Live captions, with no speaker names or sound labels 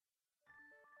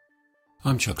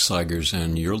I'm Chuck Seigers,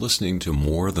 and you're listening to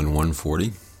More Than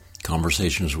 140,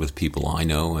 conversations with people I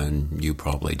know and you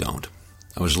probably don't.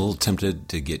 I was a little tempted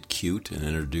to get cute and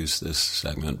introduce this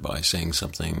segment by saying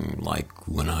something like,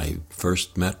 when I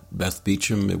first met Beth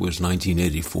Beecham, it was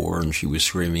 1984, and she was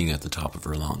screaming at the top of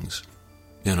her lungs.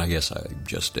 And I guess I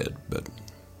just did, but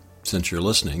since you're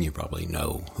listening, you probably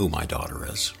know who my daughter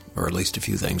is, or at least a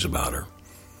few things about her.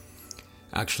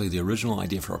 Actually, the original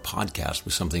idea for a podcast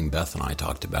was something Beth and I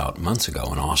talked about months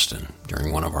ago in Austin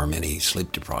during one of our many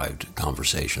sleep-deprived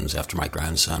conversations after my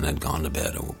grandson had gone to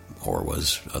bed or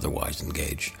was otherwise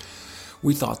engaged.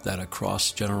 We thought that a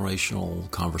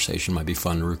cross-generational conversation might be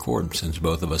fun to record since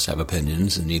both of us have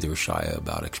opinions and neither are shy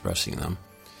about expressing them.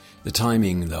 The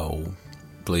timing, though,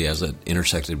 as it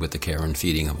intersected with the care and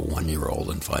feeding of a 1-year-old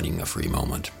and finding a free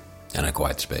moment and a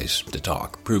quiet space to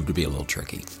talk, proved to be a little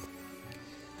tricky.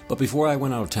 But before I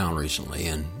went out of town recently,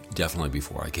 and definitely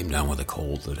before I came down with a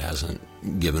cold that hasn't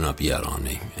given up yet on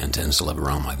me and tends to live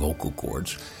around my vocal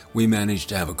cords, we managed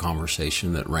to have a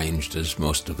conversation that ranged, as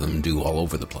most of them do, all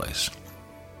over the place.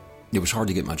 It was hard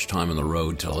to get much time on the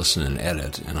road to listen and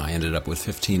edit, and I ended up with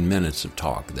 15 minutes of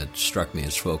talk that struck me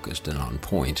as focused and on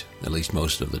point, at least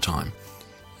most of the time.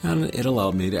 And it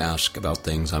allowed me to ask about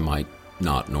things I might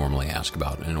not normally ask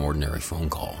about in an ordinary phone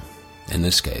call. In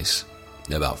this case,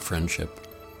 about friendship,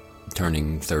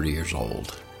 turning 30 years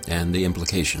old, and the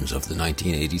implications of the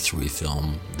 1983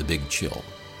 film The Big Chill,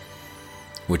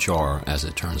 which are, as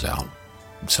it turns out,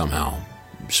 somehow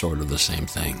sort of the same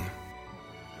thing.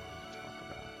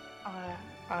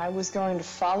 I was going to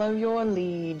follow your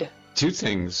lead. Two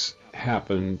things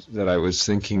happened that I was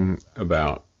thinking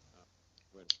about.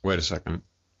 Wait a second.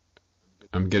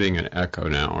 I'm getting an echo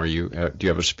now. Do you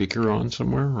have a speaker on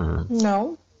somewhere? Or?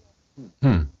 No.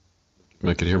 I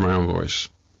could hear my own voice.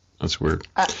 That's weird.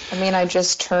 I mean, I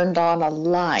just turned on a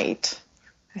light,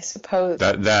 I suppose.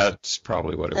 That's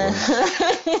probably what it was.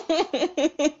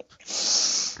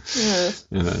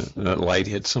 And that light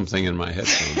hit something in my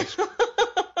headphones.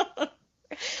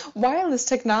 Wireless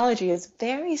technology is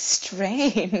very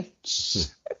strange.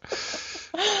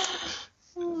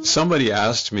 Somebody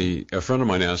asked me, a friend of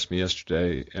mine asked me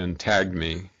yesterday and tagged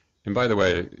me. And by the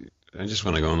way, I just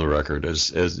want to go on the record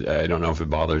as I don't know if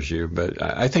it bothers you, but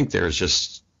I think there's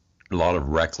just a lot of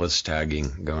reckless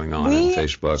tagging going on in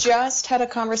Facebook. We just had a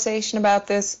conversation about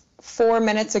this 4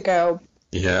 minutes ago.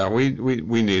 Yeah, we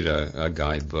need a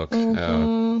guidebook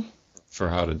for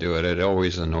how to do it. It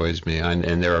always annoys me,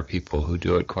 and there are people who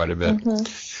do it quite a bit. And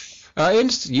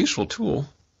it's a useful tool.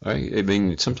 Right? I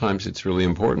mean, sometimes it's really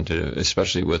important to,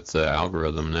 especially with the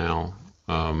algorithm now,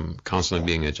 constantly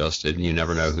being adjusted. You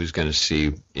never know who's going to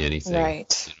see anything.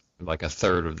 Right. Like a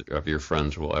third of your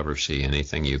friends will ever see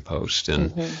anything you post,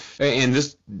 and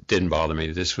this didn't bother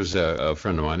me. This was a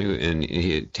friend of mine and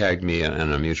he tagged me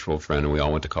and a mutual friend, and we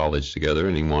all went to college together.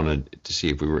 And he wanted to see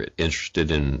if we were interested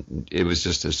in. It was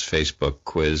just this Facebook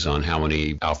quiz on how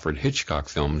many Alfred Hitchcock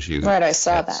films you. Right, I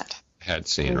saw that. Had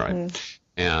seen, right?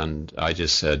 And I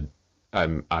just said,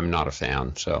 I'm not a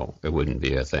fan, so it wouldn't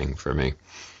be a thing for me.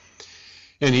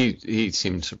 And he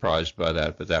seemed surprised by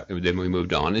that, but then we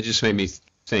moved on. It just made me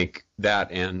think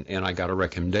that, and I got a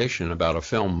recommendation about a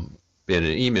film in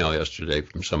an email yesterday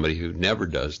from somebody who never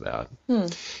does that.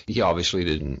 He obviously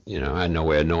didn't, I had no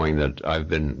way of knowing that I've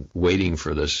been waiting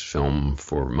for this film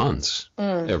for months,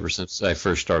 ever since I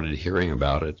first started hearing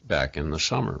about it back in the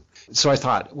summer. So I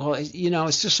thought, well,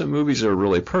 it's just that movies are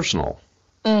really personal.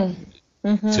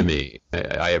 To me.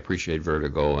 I appreciate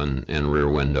Vertigo and Rear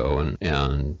Window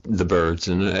and The Birds,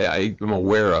 and I'm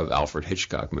aware of Alfred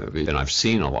Hitchcock movies, and I've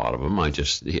seen a lot of them. I'm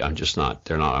just not.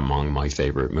 They're not among my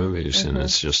favorite movies, and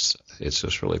it's just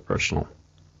really personal.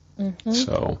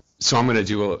 So I'm gonna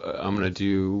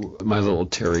do my little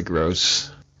Terry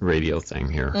Gross radio thing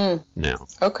here now.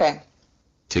 Okay.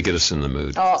 To get us in the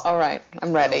mood. Oh, all right.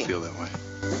 I'm ready. I feel that way.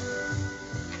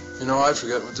 I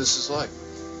forget what this is like.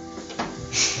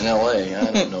 In L.A., I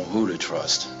don't know who to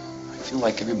trust. I feel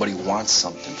like everybody wants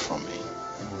something from me.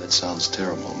 That sounds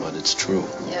terrible, but it's true.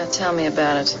 Yeah, tell me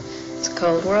about it. It's a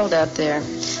cold world out there.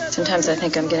 Sometimes I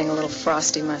think I'm getting a little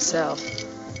frosty myself.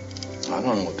 I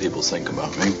don't know what people think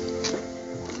about me.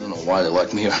 I don't know why they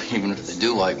like me, or even if they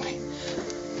do like me.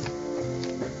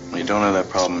 You don't have that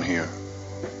problem here.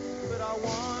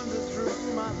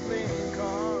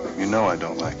 You know I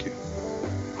don't like you.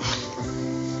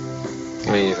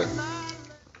 Me either.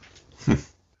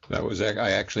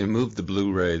 I actually moved the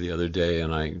Blu-ray the other day,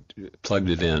 and I plugged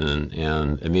it in,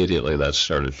 and immediately that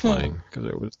started playing because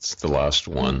it was the last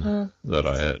one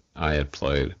that I had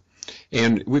played.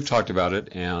 And we've talked about it,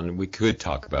 and we could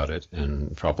talk about it,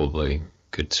 and probably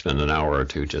could spend an hour or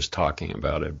two just talking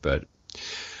about it. But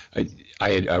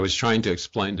I was trying to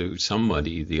explain to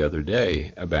somebody the other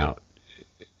day about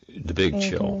The Big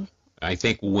Chill. I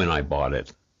think when I bought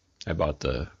it, I bought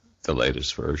the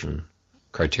latest version,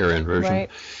 Criterion version, Right.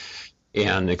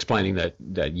 and explaining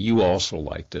that you also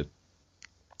liked it.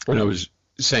 And I was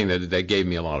saying that gave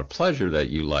me a lot of pleasure that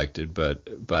you liked it,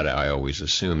 but I always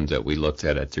assumed that we looked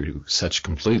at it through such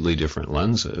completely different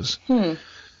lenses.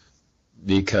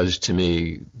 Because to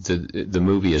me, the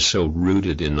movie is so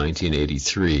rooted in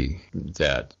 1983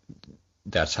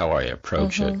 that's how I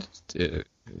approach it.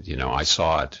 I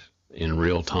saw it in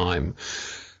real time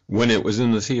when it was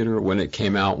in the theater, when it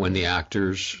came out, when the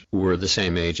actors were the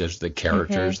same age as the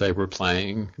characters they were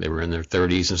playing. They were in their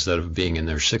 30s instead of being in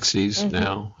their 60s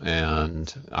now.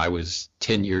 And I was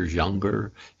 10 years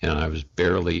younger, and I was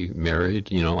barely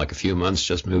married, like a few months,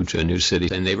 just moved to a new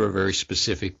city. And they were very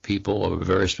specific people of a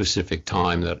very specific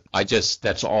time that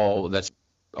all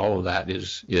of that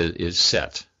is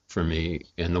set for me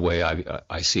in the way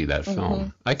I see that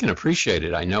film. I can appreciate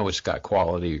it. I know it's got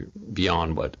quality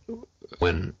beyond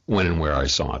when and where I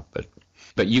saw it,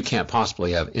 but you can't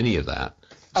possibly have any of that.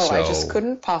 Oh, I just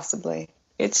couldn't possibly.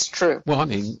 It's true. Well, I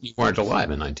mean, you weren't alive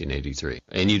in 1983,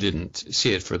 and you didn't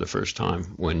see it for the first time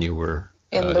when you were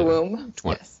In the womb.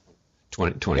 Yes.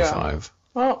 25. Yeah.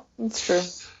 Well, it's true.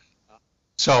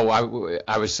 So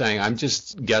I was saying, I'm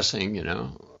just guessing,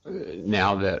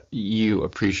 now that you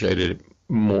appreciate it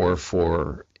more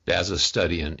as a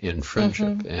study in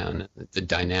friendship and the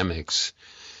dynamics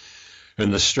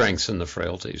and the strengths and the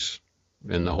frailties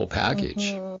and the whole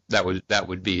package. That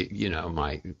would be,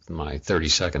 my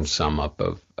 30-second sum up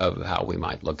of how we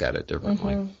might look at it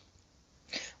differently.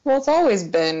 Well, it's always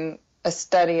been a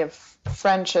study of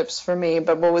friendships for me,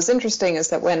 but what was interesting is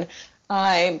that when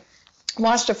I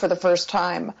watched it for the first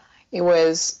time, it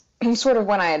was sort of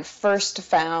when I had first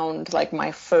found like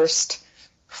my first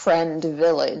friend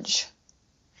village.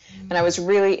 And I was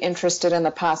really interested in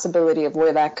the possibility of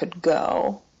where that could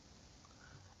go.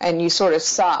 And you sort of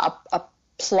saw a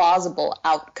plausible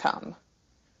outcome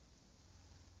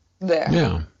there.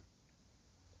 Yeah.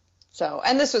 So,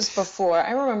 and this was before,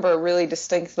 I remember really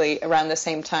distinctly around the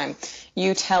same time,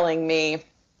 you telling me,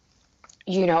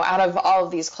 out of all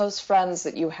of these close friends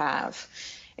that you have,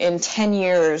 in 10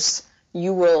 years,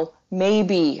 you will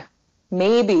maybe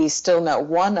still know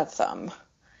one of them.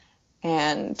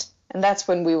 And that's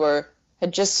when we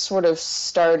had just sort of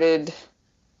started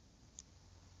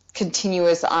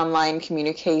continuous online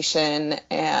communication,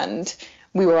 and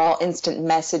we were all instant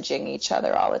messaging each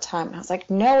other all the time. And I was like,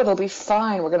 no, it'll be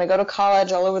fine. We're going to go to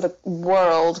college all over the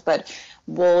world, but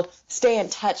we'll stay in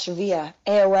touch via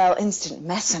AOL Instant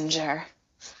Messenger.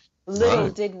 Little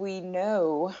did we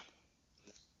know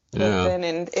that then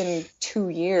in 2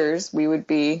 years we would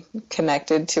be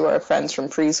connected to our friends from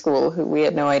preschool who we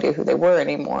had no idea who they were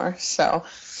anymore. So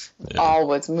all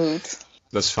was moot.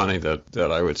 That's funny that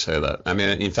I would say that. I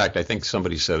mean, in fact, I think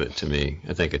somebody said it to me.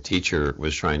 I think a teacher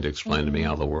was trying to explain to me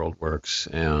how the world works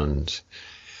and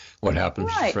what happens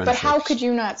to friendships. But how could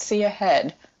you not see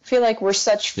ahead? I feel like we're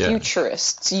such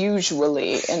futurists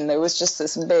usually, and there was just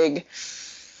this big,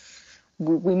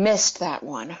 we missed that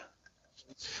one.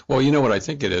 Well, you know what I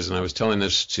think it is, and I was telling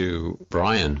this to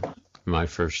Brian, my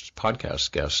first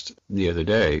podcast guest, the other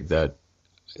day, that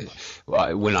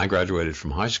when I graduated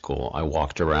from high school, I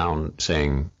walked around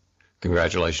saying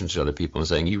congratulations to other people and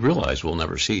saying, you realize we'll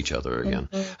never see each other again.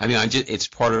 I mean, it's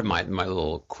part of my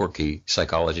little quirky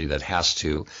psychology that has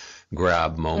to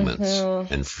grab moments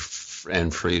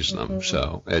and freeze them.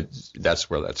 So that's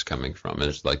where that's coming from.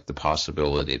 It's like the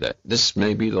possibility that this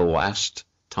may be the last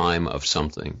time of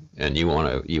something, and I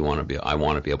want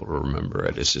to be able to remember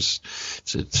it. It's just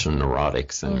it's a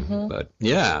neurotic thing, but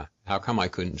yeah. How come I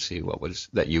couldn't see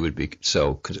that you would be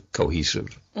so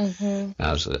cohesive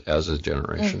as a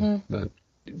generation? But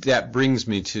that brings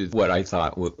me to what I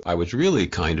thought I was really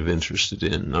kind of interested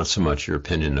in, not so much your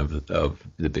opinion of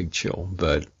The Big Chill,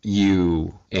 but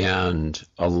you and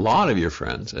a lot of your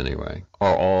friends, anyway,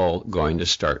 are all going to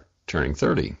start turning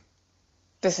 30.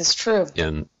 This is true.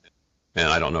 And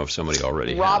I don't know if somebody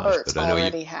already Robert has. But I know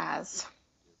already has.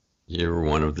 You were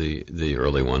one of the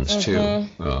early ones, too.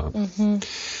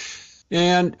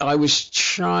 And I was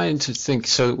trying to think,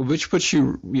 so which puts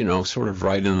you, sort of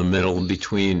right in the middle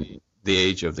between the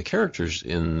age of the characters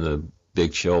in The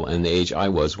Big Chill and the age I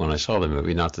was when I saw the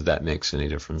movie. Not that makes any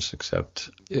difference, except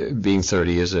being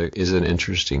 30 is an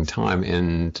interesting time.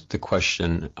 And the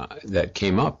question that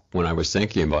came up when I was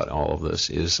thinking about all of this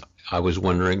is, I was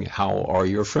wondering, how are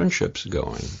your friendships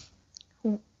going?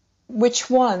 Which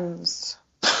ones?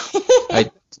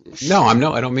 No,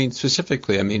 I don't mean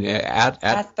specifically. I mean at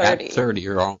 30. At 30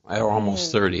 or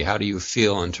almost 30. How do you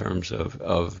feel in terms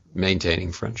of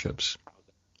maintaining friendships?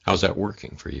 How's that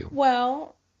working for you?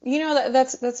 Well,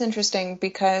 that's interesting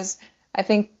because I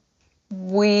think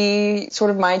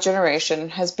my generation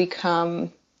has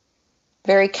become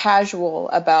very casual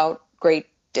about great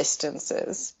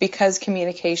distances because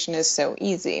communication is so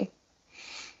easy.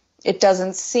 It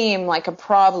doesn't seem like a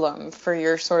problem for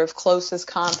your sort of closest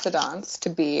confidants to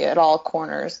be at all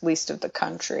corners, least of the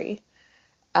country.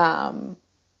 But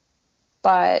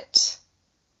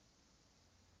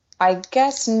I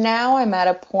guess now I'm at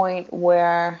a point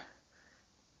where,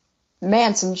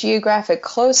 man, some geographic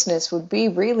closeness would be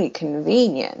really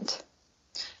convenient.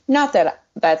 Not that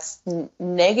that's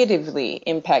negatively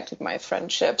impacted my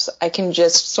friendships. I can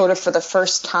just sort of, for the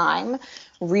first time,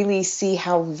 really see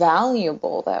how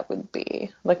valuable that would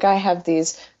be. Like, I have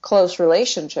these close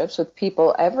relationships with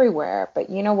people everywhere, but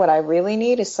you know what I really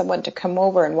need is someone to come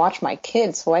over and watch my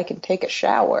kids so I can take a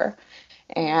shower.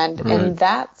 And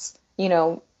that's,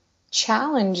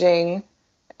 challenging,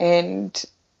 and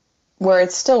where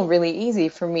it's still really easy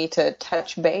for me to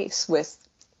touch base with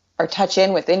or touch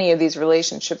in with any of these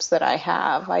relationships that I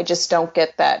have. I just don't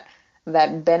get that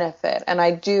benefit. And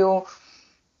I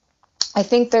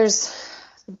think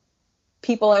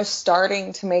people are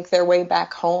starting to make their way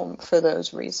back home for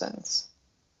those reasons.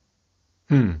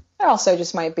 It also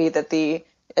just might be that the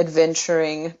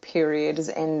adventuring period has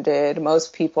ended.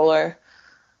 Most people are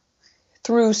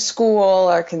through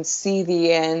school or can see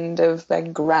the end of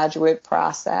that graduate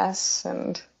process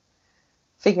and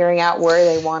figuring out where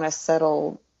they want to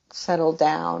settle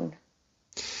down.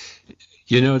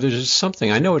 There's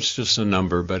something, I know it's just a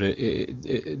number, but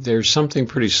there's something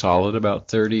pretty solid about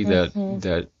 30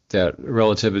 that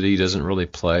relativity doesn't really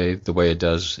play the way it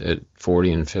does at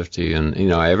 40 and 50. And,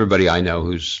 everybody I know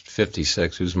who's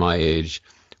 56, who's my age,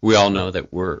 we all know that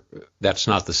that's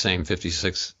not the same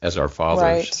 56 as our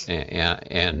fathers, right.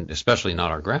 and especially not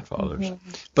our grandfathers.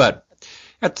 But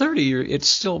at 30, it's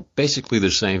still basically the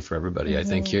same for everybody. I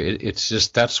think it's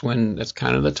just that's kind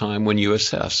of the time when you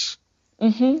assess. I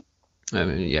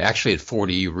mean, actually at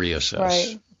 40 you reassess,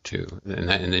 right. too, and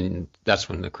then that's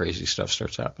when the crazy stuff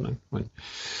starts happening, when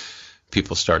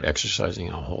people start exercising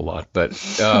a whole lot. But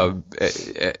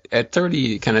at 30,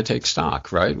 you kind of take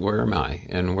stock, right? Where am I,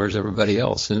 and where's everybody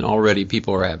else? And already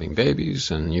people are having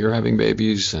babies, and you're having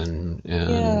babies, and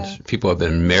people have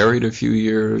been married a few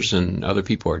years, and other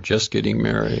people are just getting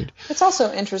married. It's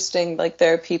also interesting, like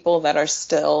there are people that are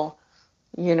still,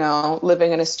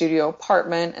 living in a studio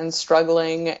apartment and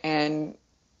struggling and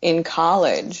in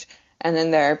college, and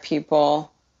then there are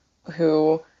people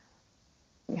who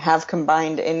have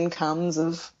combined incomes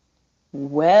of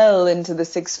well into the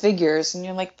six figures, and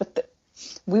you're like, but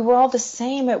we were all the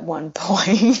same at one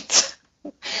point.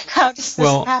 How does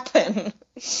this happen?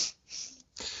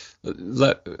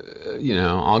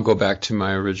 I'll go back to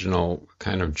my original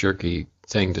kind of jerky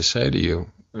thing to say to you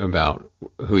about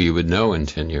who you would know in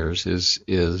 10 years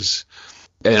is,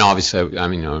 and obviously, I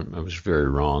was very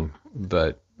wrong,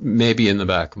 but maybe in the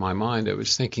back of my mind, I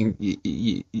was thinking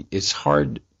it's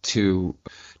hard to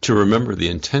remember the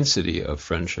intensity of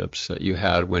friendships that you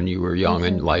had when you were young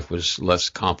and life was less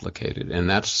complicated. And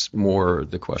that's more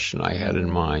the question I had in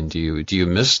mind. Do you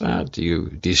miss that? Do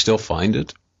you still find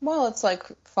it? Well, it's like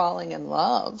falling in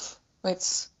love.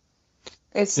 It's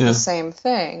the same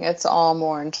thing. It's all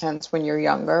more intense when you're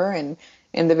younger and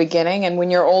in the beginning. And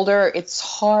when you're older, it's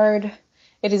hard.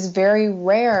 It is very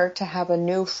rare to have a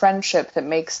new friendship that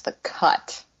makes the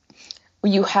cut.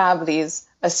 You have these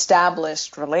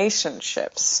established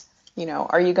relationships.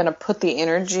 Are you going to put the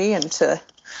energy into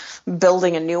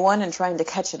building a new one and trying to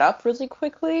catch it up really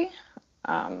quickly?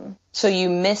 So you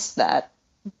miss that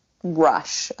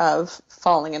rush of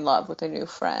falling in love with a new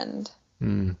friend.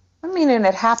 And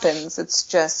it happens. It's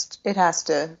just,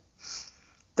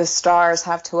 the stars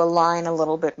have to align a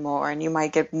little bit more, and you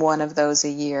might get one of those a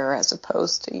year as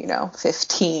opposed to,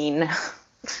 15.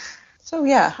 So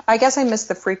yeah, I guess I miss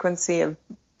the frequency of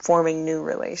forming new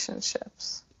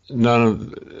relationships.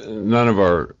 None of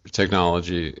our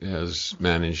technology has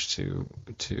managed to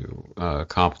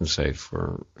compensate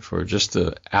for just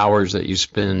the hours that you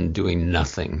spend doing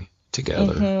nothing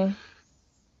together,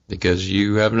 because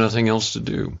you have nothing else to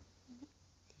do.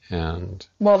 And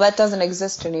well, that doesn't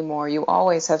exist anymore. You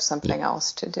always have something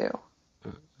else to do.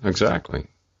 Exactly.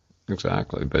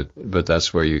 But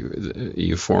that's where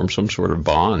you form some sort of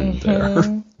bond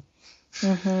there.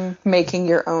 Making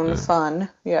your own fun.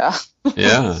 Yeah.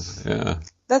 Yeah.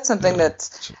 That's something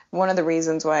that's one of the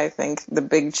reasons why I think The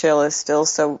Big Chill is still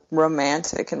so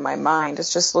romantic in my mind.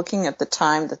 It's just looking at the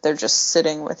time that they're just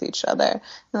sitting with each other. And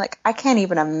like, I can't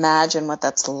even imagine what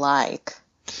that's like.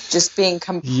 Just being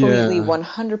completely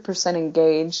 100%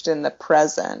 engaged in the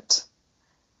present.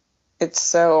 It's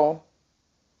so...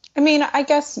 I mean, I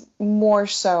guess more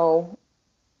so,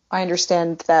 I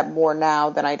understand that more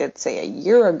now than I did, say, a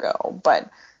year ago. But,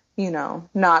 you know,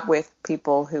 not with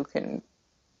people who can...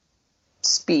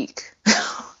 speak.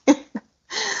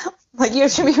 Like, you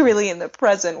have to be really in the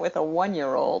present with a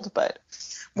 1-year-old, but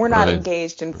we're not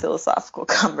engaged in philosophical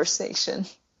conversation.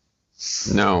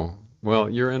 No. Well,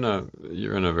 you're in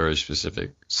a very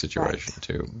specific situation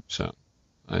too. So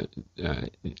I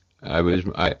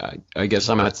guess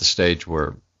I'm at the stage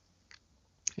where,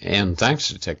 and thanks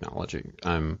to technology,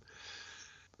 I'm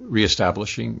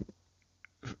reestablishing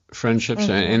friendships,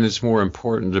 and it's more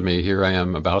important to me. Here I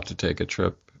am about to take a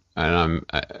trip, and I'm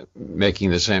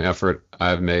making the same effort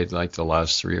I've made like the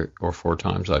last 3 or 4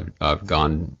 times I've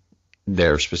gone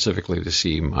there specifically to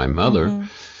see my mother,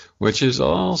 which is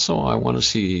also I want to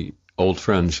see old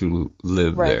friends who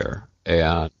live there,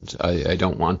 and I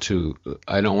don't want to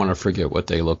forget what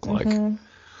they look like, and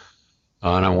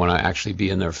I want to actually be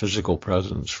in their physical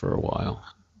presence for a while.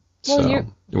 Well, so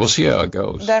we'll see how it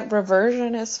goes. That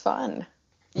reversion is fun.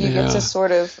 You get to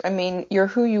sort of, I mean, you're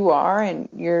who you are and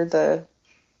you're the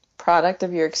product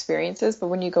of your experiences, but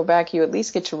when you go back, you at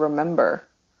least get to remember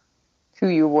who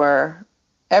you were.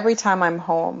 Every time I'm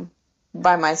home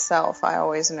by myself, I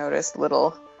always notice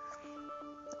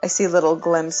I see little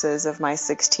glimpses of my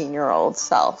 16-year-old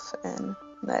self, and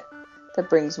that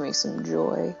brings me some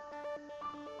joy.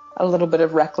 A little bit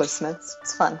of recklessness.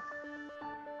 It's fun.